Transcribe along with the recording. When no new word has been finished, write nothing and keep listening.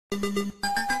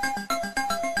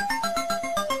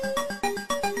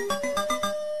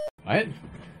What?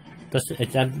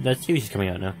 That series is coming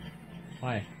out now.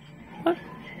 Why? What?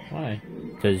 Why?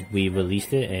 Because we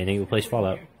released it and it replaced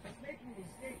Fallout.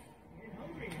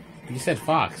 You said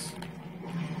Fox.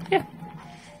 Yeah.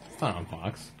 It's not on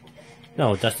Fox.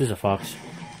 No, Dust is a fox.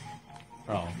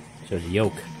 Oh. So it's a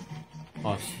yoke.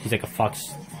 Oh, He's like a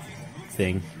fox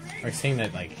thing. are you saying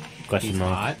that, like, Question he's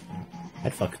mark. hot?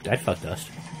 I'd fuck Dust.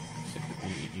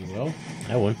 You will?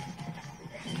 I would.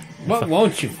 What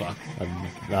won't you fuck?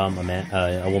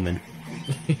 A woman.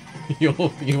 You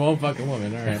won't fuck a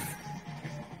woman, alright.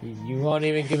 You won't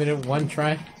even give it one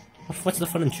try? What's the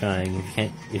fun in trying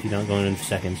if you're not going in for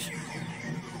seconds?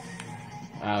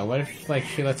 What if, like,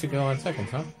 she lets you go on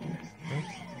seconds, huh?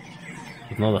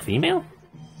 With another female?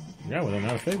 Yeah, with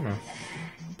another female.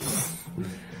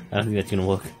 I don't think that's gonna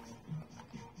work.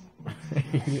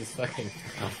 You just fucking...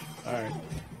 Alright.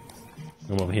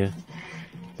 I'm over here.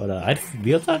 But, I'd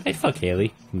fuck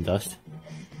Haley from Dust.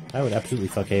 I would absolutely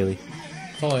fuck Haley.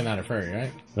 Totally not a furry,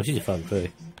 right? No, she's a fucking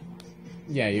furry.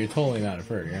 Yeah, you're totally not a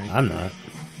furry, right? I'm not.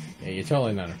 Yeah, you're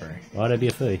totally not a furry. Why'd I be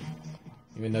a furry?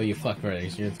 Even though you fuck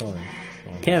furries, you're totally...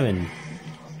 Kevin,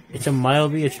 it's a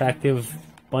mildly attractive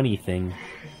bunny thing.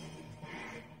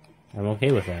 I'm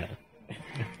okay with that.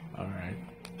 Alright.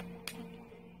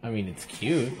 I mean, it's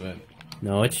cute, but...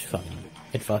 No, it's fucking...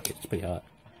 It's pretty hot.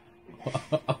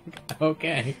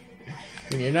 Okay.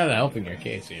 I mean, you're not helping your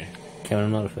case here. Kevin,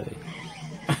 I'm not a furry.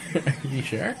 You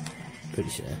sure? Pretty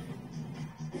sure.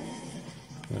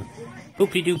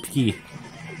 Oopie doopie.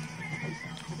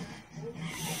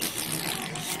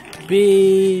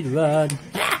 Speed run.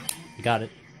 I got it.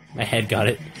 My head got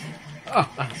it. Oh,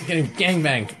 I'm getting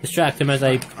gangbanged. Distract him as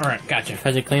I Gotcha.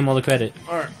 claim all the credit.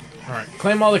 Alright,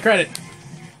 claim all the credit.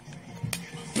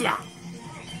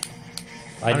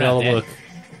 I I'm did all not the dead. work.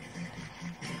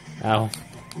 Ow.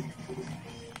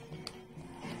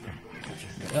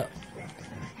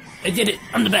 I did it!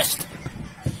 I'm the best!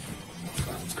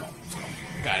 Let's go.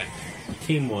 Got it.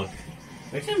 Teamwork.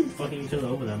 Next time fucking chill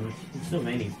over them. It's still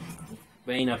raining.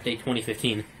 Rain update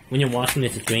 2015. When you're watching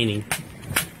this, it's raining.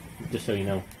 Just so you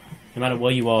know. No matter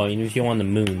where you are, even if you're on the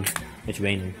moon, it's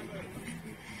raining.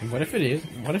 What if it is?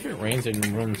 What if it rains in the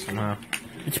room somehow?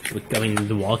 I mean,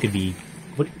 the wall could be...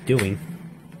 What are you doing?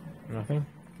 Nothing?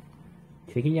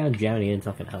 Taking down jamming it's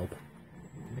not gonna help.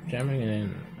 Jamming it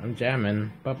in. I'm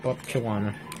jamming. Bup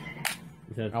Chihuahua.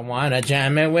 Is that I wanna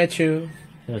jam it with you.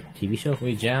 a TV show?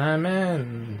 We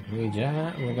jamming.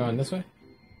 We're going this way?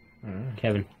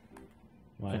 Kevin,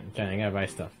 What? Jen, I gotta buy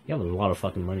stuff. you have a lot of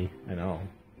fucking money. I know.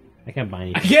 I can't buy I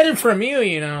anything. get it from you,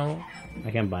 you know.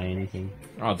 I can't buy anything.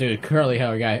 Oh, dude, curly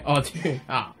hair guy. Oh, dude.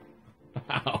 Ow.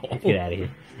 Ow. Get out of here.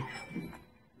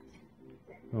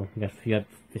 Oh, you got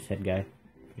fish head guy.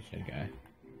 Fish head guy.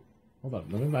 Hold up,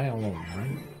 let me buy a little more.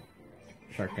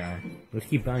 Shark guy. Let's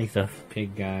keep buying stuff.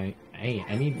 Pig guy. Hey,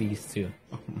 I need these too.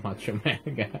 Oh, Macho Man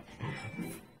guy.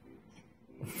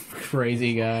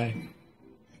 Crazy guy.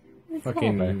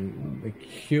 Fucking the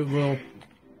cute little...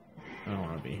 I don't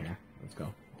want to be here. Let's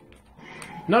go.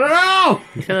 No!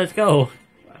 You said let's go.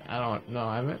 I don't... No,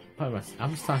 I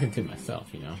was talking to myself,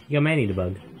 you know. You got Manny the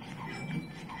bug.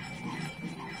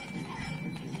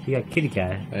 You got Kitty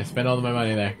Cat. I spent all of my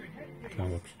money there. Oh,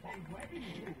 whoops.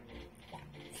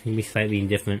 It's gonna be slightly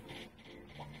indifferent.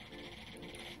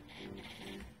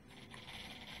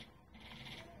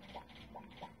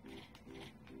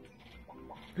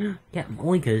 Yeah,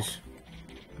 oinkers.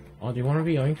 Oh, do you want to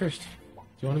be oinkers?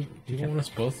 Do you want us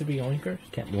both to be oinkers?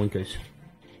 Cat oinkers.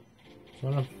 Do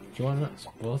you want us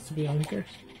both to be oinkers?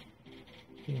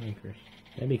 Be oinkers.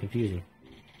 That'd be confusing.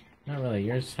 Not really.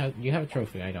 You have a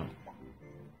trophy. I don't.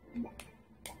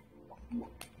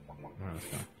 Alright, let's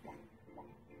go.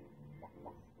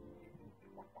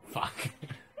 Fuck.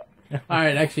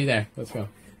 Alright, actually there. Let's go.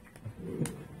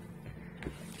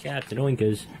 Cats and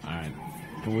oinkers. Alright.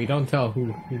 But we don't tell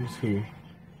who's who.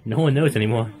 No one knows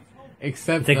anymore.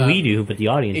 Except It's like we do, but the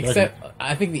audience Except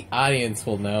I think the audience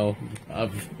will know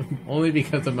of only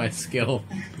because of my skill.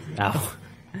 doesn't.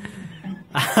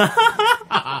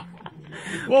 Ow.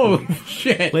 Whoa,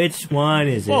 shit. Which one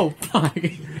is it? Whoa, fuck.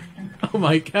 Oh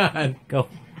my god. Go.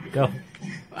 Go.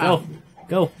 Ow. Go.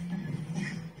 Go.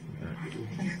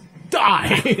 Die!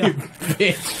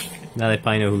 Bitch. Now they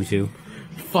probably know who's who.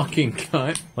 Fucking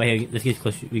cunt. Wait, here, let's get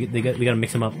closer. We gotta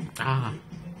mix them up. Ah.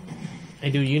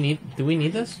 Hey, do we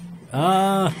need this?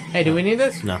 Hey, Hey, do we need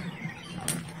this? no.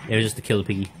 It was just to kill the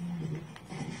piggy.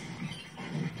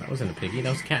 That wasn't a piggy, that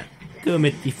was a cat.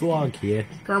 Kermit the Frog here.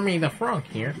 Kermit the Frog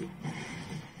here.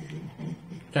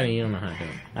 Johnny, you don't know how to do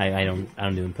it. I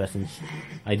don't do impressions.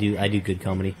 I do good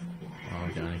comedy. Oh,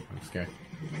 Johnny, I'm scared.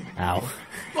 Ow.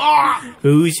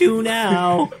 Who's who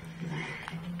now?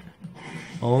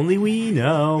 Only we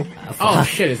know. Oh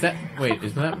shit! Is that? Wait,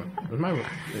 is that?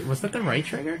 Was that the right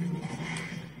trigger?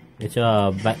 It's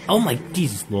oh my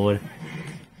Jesus Lord!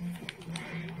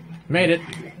 Made it.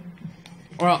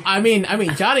 Well, I mean,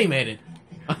 Johnny made it.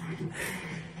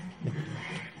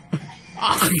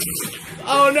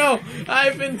 Oh no!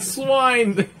 I've been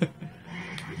swined.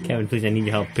 Kevin, please, I need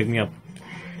your help. Pick me up.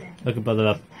 Look a brother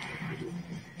up.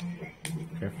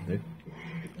 Careful, dude.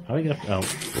 How do I get up? Oh,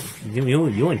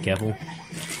 you weren't careful.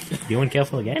 You weren't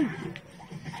careful again?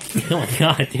 Oh my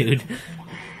god, dude.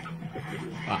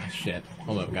 Ah, shit.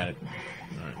 Hold up, got it.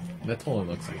 Alright. That totally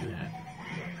looks like a hat.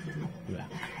 Look at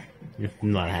that.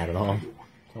 Not a hat at all.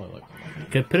 Totally looks like a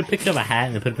hat. Could put a picture of a hat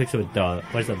and then put a picture of a dog.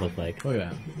 What does that look like? Look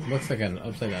at that. Looks like an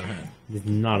upside down hat. It's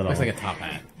not at all. Looks like a top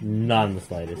hat. Not in the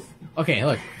slightest. Okay,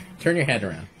 look. Turn your head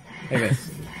around. Like this.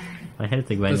 My head is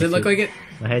like right Does next it look to like it?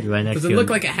 My head is right next to Does it look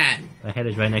like a hat? My head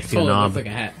is right next to your Totally knob. looks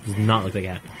like a hat. Does not look like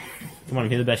a hat. Come on,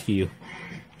 here's the best for you.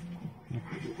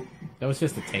 That was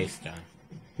just a taste, John.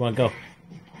 Come on, go.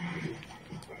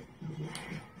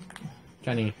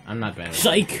 Johnny, I'm not bad.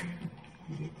 Psych!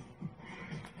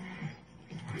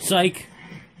 Psych!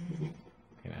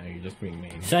 You know, you're just being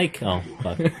mean. Psych! Oh,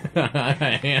 fuck.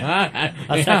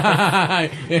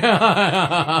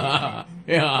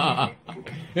 Yeah.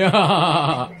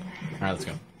 Alright, let's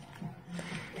go.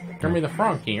 Turn me the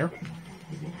frog here.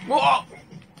 Whoa!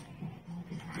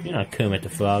 You're not Kermit the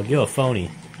Frog. You're a phony.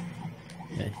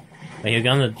 Okay. Wait, you get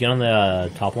on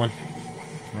the top one?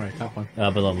 Alright, top one.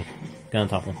 Below me. Get on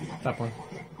the top one. Top one.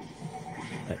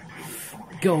 Right.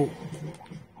 Go!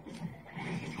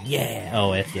 Yeah!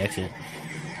 Oh, that's the exit.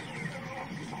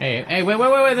 Hey,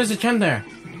 wait, there's a gem there.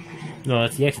 No,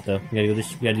 that's the exit though. We gotta go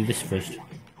this. We gotta do this first.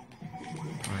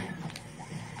 Alright.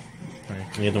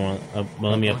 Alright. The other one.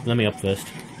 Well, let me up first.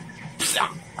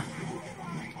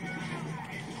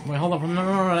 Wait, hold up.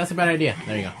 No, that's a bad idea.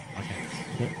 There you go. Okay.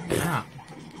 Ah.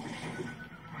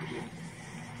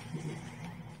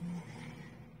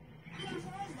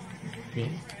 Yeah.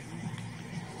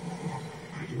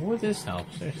 What would this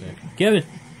help? Seriously. Kevin!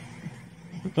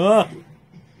 Ah!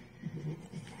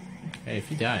 Hey, if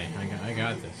you die, I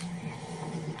got this.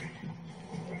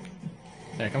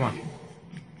 There, come on.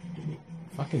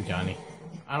 Fucking Johnny.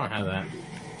 I don't have that.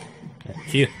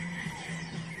 It's you.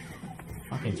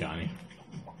 Fucking Johnny.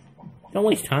 Don't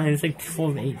waste time. It's like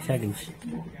 4 to 8 seconds.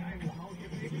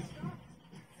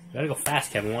 Gotta go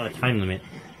fast, Kevin. We want a time limit.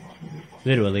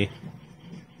 Literally.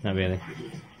 Not really.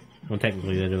 Well,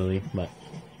 technically, literally, but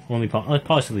only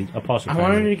possibly. A possible. I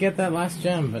wanted to get that last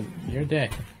gem, but you're a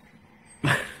dick.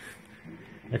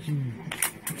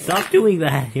 Stop doing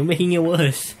that. You're making it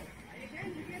worse.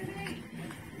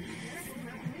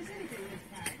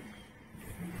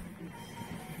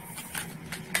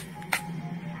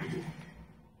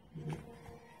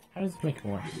 How does it make it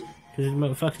worse? Because it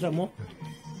fucks it up more.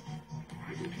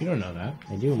 You don't know that.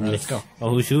 I do. Right, let's go. Oh,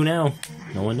 who's who now?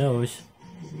 No one knows.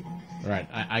 Right,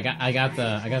 I got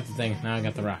the thing. Now I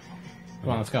got the rock. Come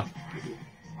on, let's go.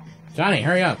 Johnny,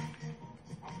 hurry up.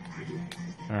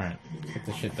 All right, let's get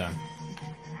this shit done.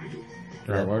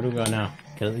 All right, where do we go now?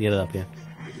 Get it up here.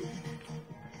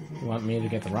 You want me to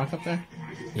get the rock up there?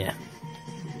 Yeah.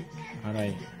 How do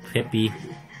I? Hit B.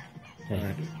 Okay. All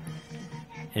right.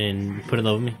 And put it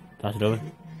over me. Toss it over.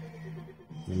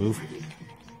 Move.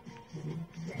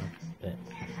 Okay.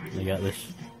 I got this.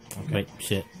 Okay. Wait,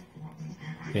 shit.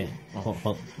 Okay. Oh.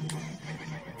 Hold.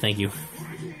 Thank you.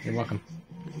 You're welcome.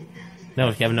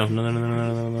 No, Kevin, no,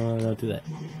 don't do that.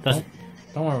 Toss it.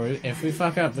 Don't worry. If we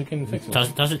fuck up, we can fix it.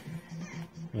 Toss it.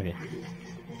 Okay.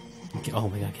 Oh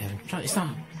my god, Kevin. Johnny,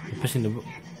 stop. You're pushing the... What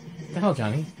the hell,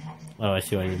 Johnny? Oh, I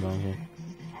see what I did wrong here.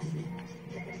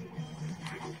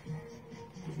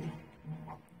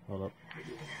 Hold up.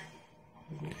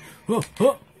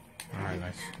 Oh! Alright,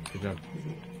 nice. Good job.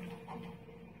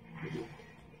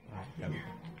 Alright,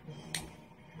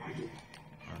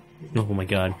 Oh my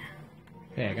god.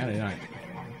 hey, I got it. Alright.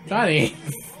 Johnny!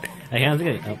 I can't think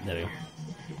of it. Oh, there we go.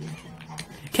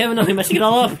 Kevin, no, you're messing it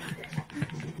all up!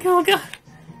 Oh god!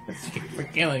 For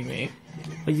killing me.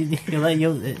 But you're letting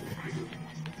you...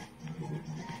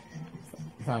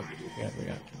 Stop. Yeah, we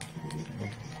got.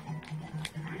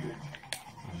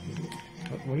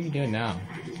 What are you doing now?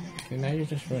 See, now you're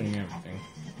just ruining everything.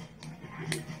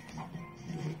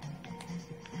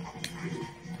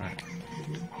 Alright.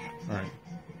 Alright.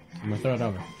 I'm gonna throw it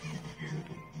over.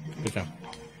 Good job.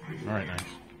 Alright, nice.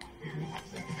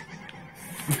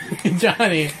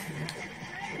 Johnny!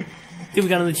 Dude, we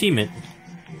got an achievement.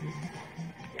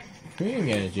 We didn't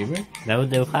get it, Jeeper.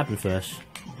 They were clapping for us.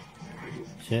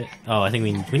 Shit. Oh, I think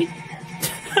we need...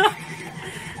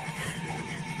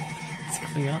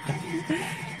 What's going on?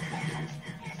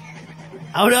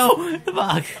 Oh no! The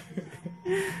bug!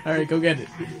 Alright, go get it.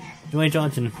 Dwayne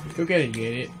Johnson. Go get it, you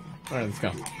idiot. Alright, let's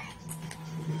go.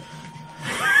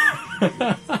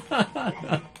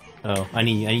 Oh, I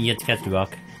need you to catch the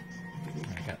rock.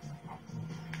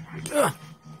 Alright,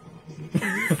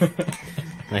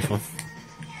 Nice one.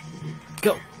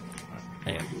 Go!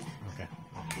 There you go. okay,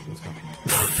 let's go.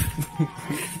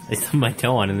 They stubbed my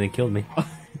toe on and they killed me.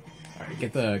 Alright,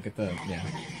 get the, yeah.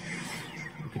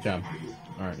 Good job.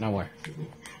 Alright, now where?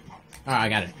 Alright, I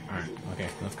got it. Alright, okay,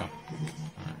 let's go.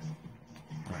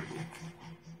 Alright.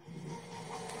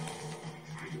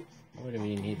 What do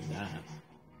we need that?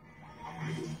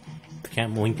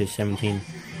 Can't wink to 17.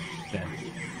 Dead.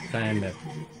 Time dead.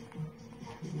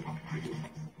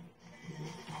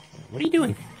 What are you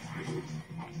doing?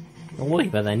 Don't worry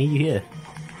about that, I need you here.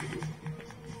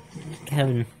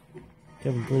 Kevin,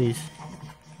 please.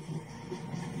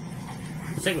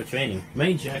 Let's take with training.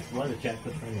 Main Jack, one of the Jack,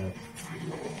 let's find out.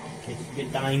 Okay,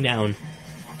 get dying down.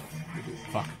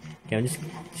 Fuck. Kevin,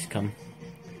 just come.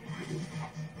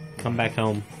 Come back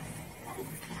home.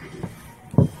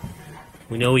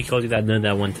 We know we called you that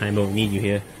one time, but we need you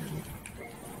here.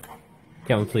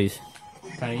 Kevin, please.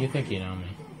 Kinda, you think you know me.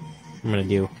 I'm gonna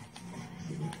do.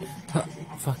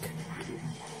 Fuck.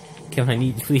 Kevin, I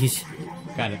need you, please.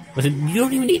 Got it. Listen, you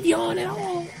don't even need the on at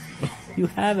all. You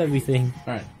have everything.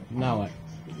 Alright, now what?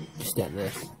 Just stand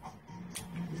there.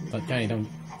 But Johnny, don't...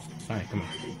 Sorry, come on.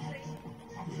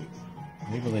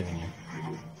 We believe in you.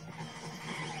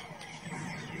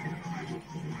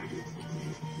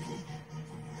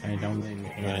 I don't leave me.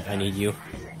 I need you.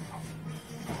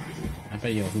 I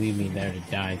bet you'll leave me there to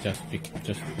die just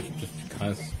because. I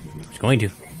was going to.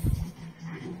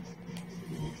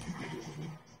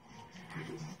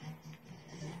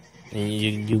 And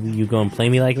you gonna play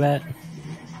me like that?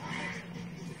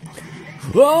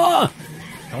 Oh!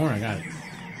 Don't worry, I got it.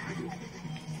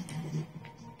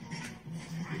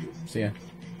 See ya.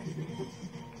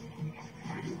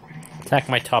 Attack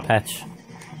my top hatch.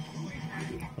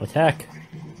 Attack.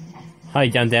 Hi,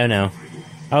 down now.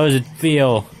 How does it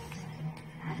feel?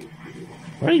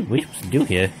 What are we supposed to do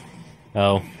here?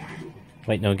 Oh.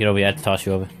 Wait, no, get over here. I have to toss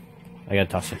you over. I gotta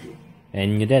toss you.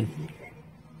 And you're dead.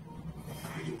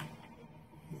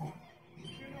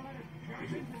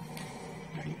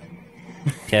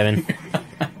 Kevin.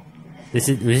 This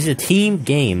is a team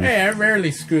game. Hey, I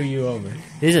rarely screw you over.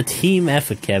 This is a team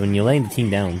effort, Kevin. You're laying the team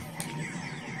down.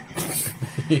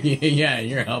 Yeah,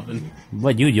 you're helping.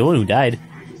 What, you're the one who died.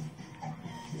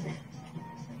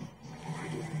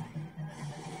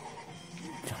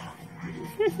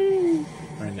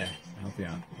 Right there. I'll help you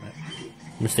out. Right.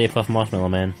 I'm gonna stay Puff Marshmallow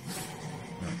Man.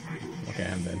 Okay,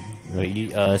 I'm dead. Wait,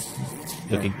 you,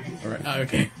 okay. Alright,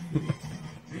 okay.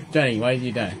 Johnny, why did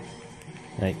you die?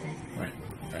 Right.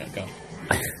 Alright, go.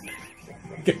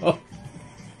 Go.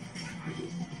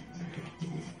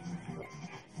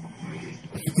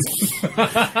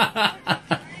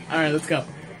 Alright, let's go.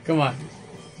 Come on.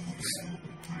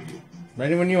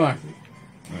 Ready when you are.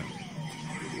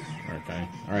 Alright, Johnny.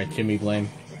 Alright, Jimmy Blame.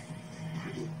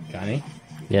 Johnny?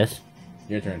 Yes?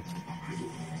 Your turn.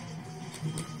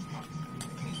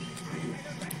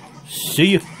 See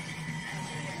you.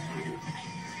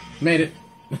 Made it.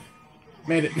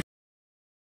 Made it.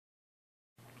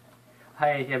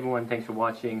 Hi everyone, thanks for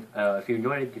watching. If you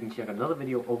enjoyed it, you can check out another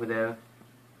video over there.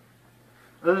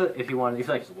 If you like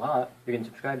it a lot, you can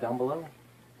subscribe down below.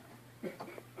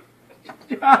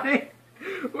 Johnny,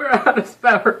 we're out of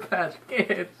Sour Patch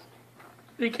Kids.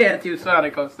 You can't do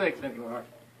Sonic 06 anymore.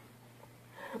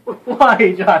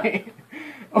 Why, Johnny?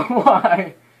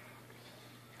 Why?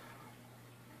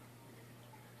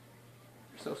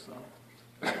 You're so soft.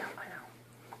 I know.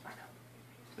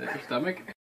 Is that your stomach?